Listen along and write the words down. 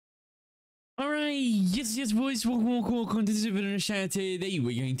Alright, yes, boys, welcome to this video. Today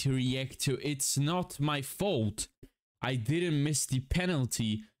we're going to react to It's Not My Fault. I didn't miss the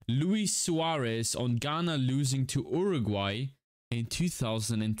penalty. Luis Suarez on Ghana losing to Uruguay in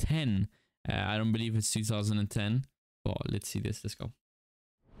 2010. I don't believe it's 2010, but let's see this. Let's go.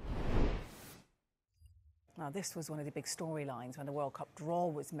 Now, this was one of the big storylines when the World Cup draw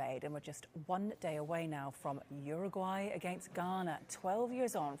was made, and we're just 1 day away now from Uruguay against Ghana, 12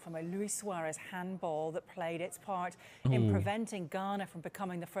 years on from a Luis Suarez handball that played its part in preventing Ghana from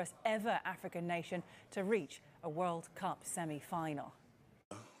becoming the first ever African nation to reach a World Cup semi-final.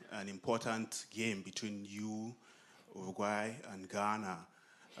 An important game between you, Uruguay, and Ghana.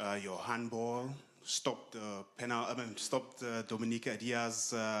 Your handball stopped stopped Dominique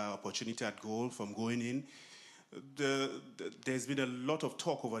Adia's opportunity at goal from going in. There's been a lot of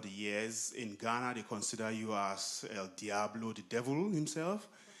talk over the years. In Ghana, they consider you as El Diablo, the devil himself.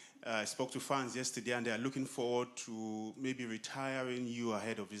 I spoke to fans yesterday, and they are looking forward to maybe retiring you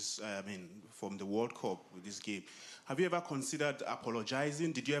ahead of this, from the World Cup with this game. Have you ever considered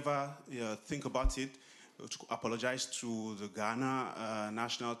apologizing? Did you ever think about it, to apologize to the Ghana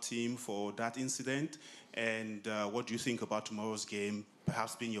national team for that incident? And what do you think about tomorrow's game,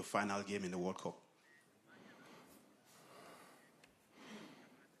 perhaps being your final game in the World Cup?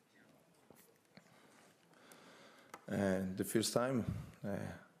 The first time,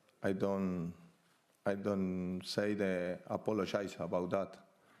 I don't say the apologize about that,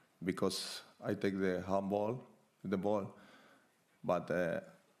 because I take the handball, the ball, but the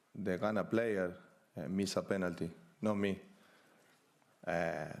Ghana player miss a penalty, not me.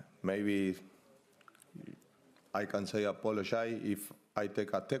 Maybe I can say apologize if I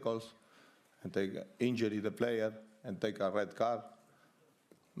take a tackles and take injury the player and take a red card.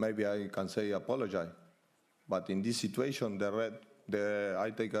 Maybe I can say apologize. But in this situation, I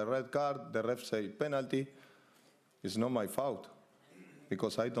take a red card, the ref say penalty. It's not my fault,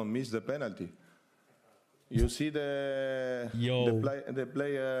 because I don't miss the penalty. You see the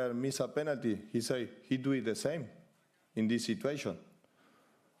player miss a penalty. He say he do it the same in this situation.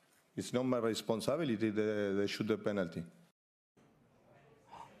 It's not my responsibility they shoot the penalty.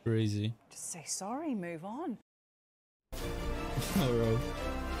 Crazy. Just say sorry, move on. Oh, bro.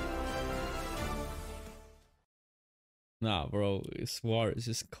 Nah, bro, Suarez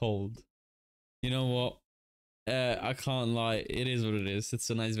is cold. You know what? I can't lie. It is what it is. It's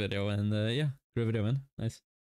a nice video, and yeah, great video, man. Nice.